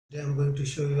Today I'm going to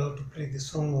show you how to play the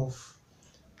song of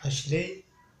Aslay,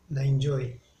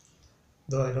 Naenjoy.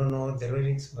 Though I don't know the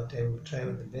lyrics, but I will try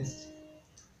the best.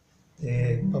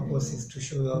 The purpose is to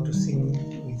show you how to sing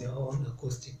with your own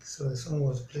acoustic. So the song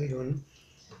was played on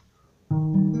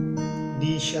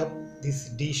D sharp, this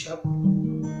D sharp,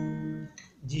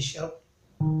 G sharp,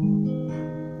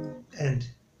 and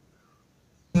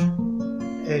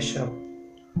A sharp.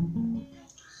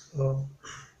 So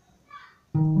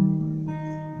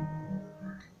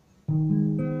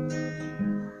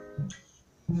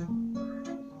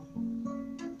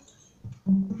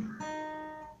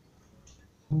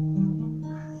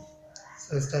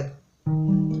I start.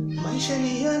 Maisha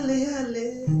ni yale yale,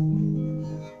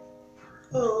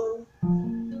 oh.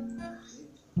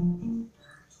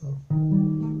 So,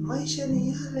 maisha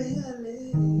ni yale yale,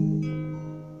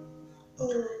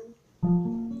 oh.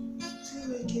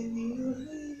 Siweke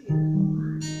viuri,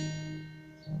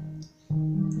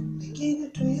 mengine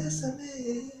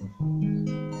tuyasamehe,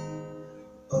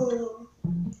 oh.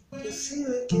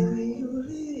 Usiweke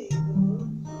viuri,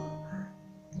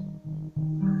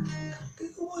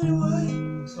 kikubwa wai.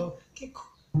 So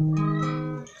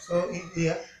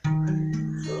yeah.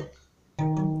 So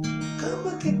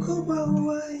kama kikubwa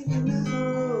uwai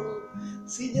nao,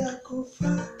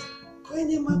 sijakufa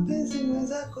kwenye mapenzi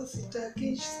mwenzako,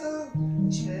 sitakisha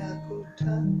maisha ya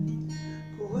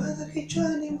kuwaza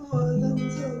kichwani, mawaza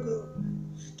mzogo,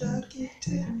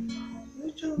 sitakite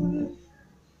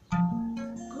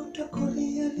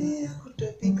kutakulialia,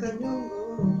 kutapika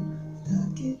nyongo,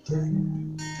 sitakite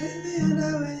tembea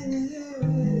na wenyewe.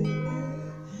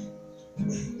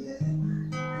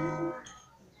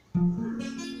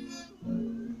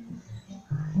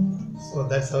 So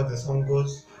that's how the song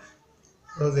goes.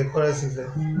 So the chorus is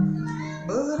like,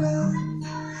 bora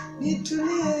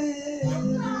nitulie,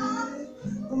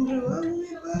 umri wangu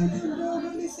bado mdogo,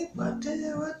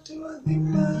 nisipate watu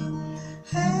wazima.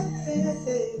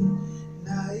 Hey,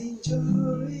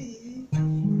 naenjoy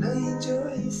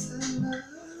sana,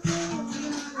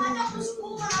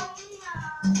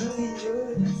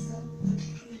 naenjoy sana,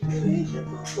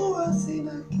 ijapokuwa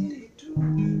sina kitu,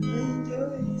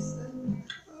 naenjoy sana,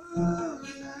 oh,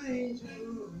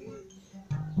 naenjoy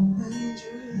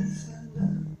sana.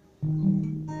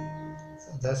 So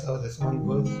that's how the song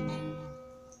goes.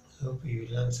 I hope you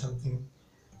learned something.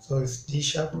 So it's D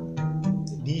sharp,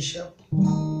 D sharp,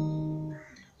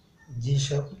 G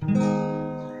sharp,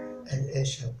 and A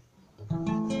sharp.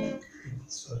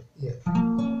 So yeah.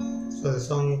 So the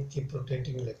song keep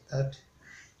rotating like that.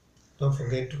 Don't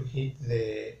forget to hit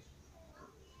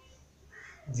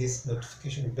this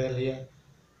notification bell here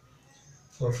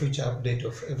for future update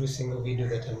of every single video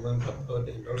that I'm going to upload,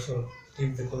 and also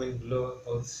leave the comment below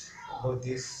about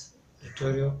this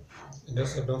tutorial, and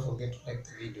also don't forget to like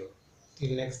the video.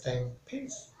 Till next time,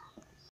 peace.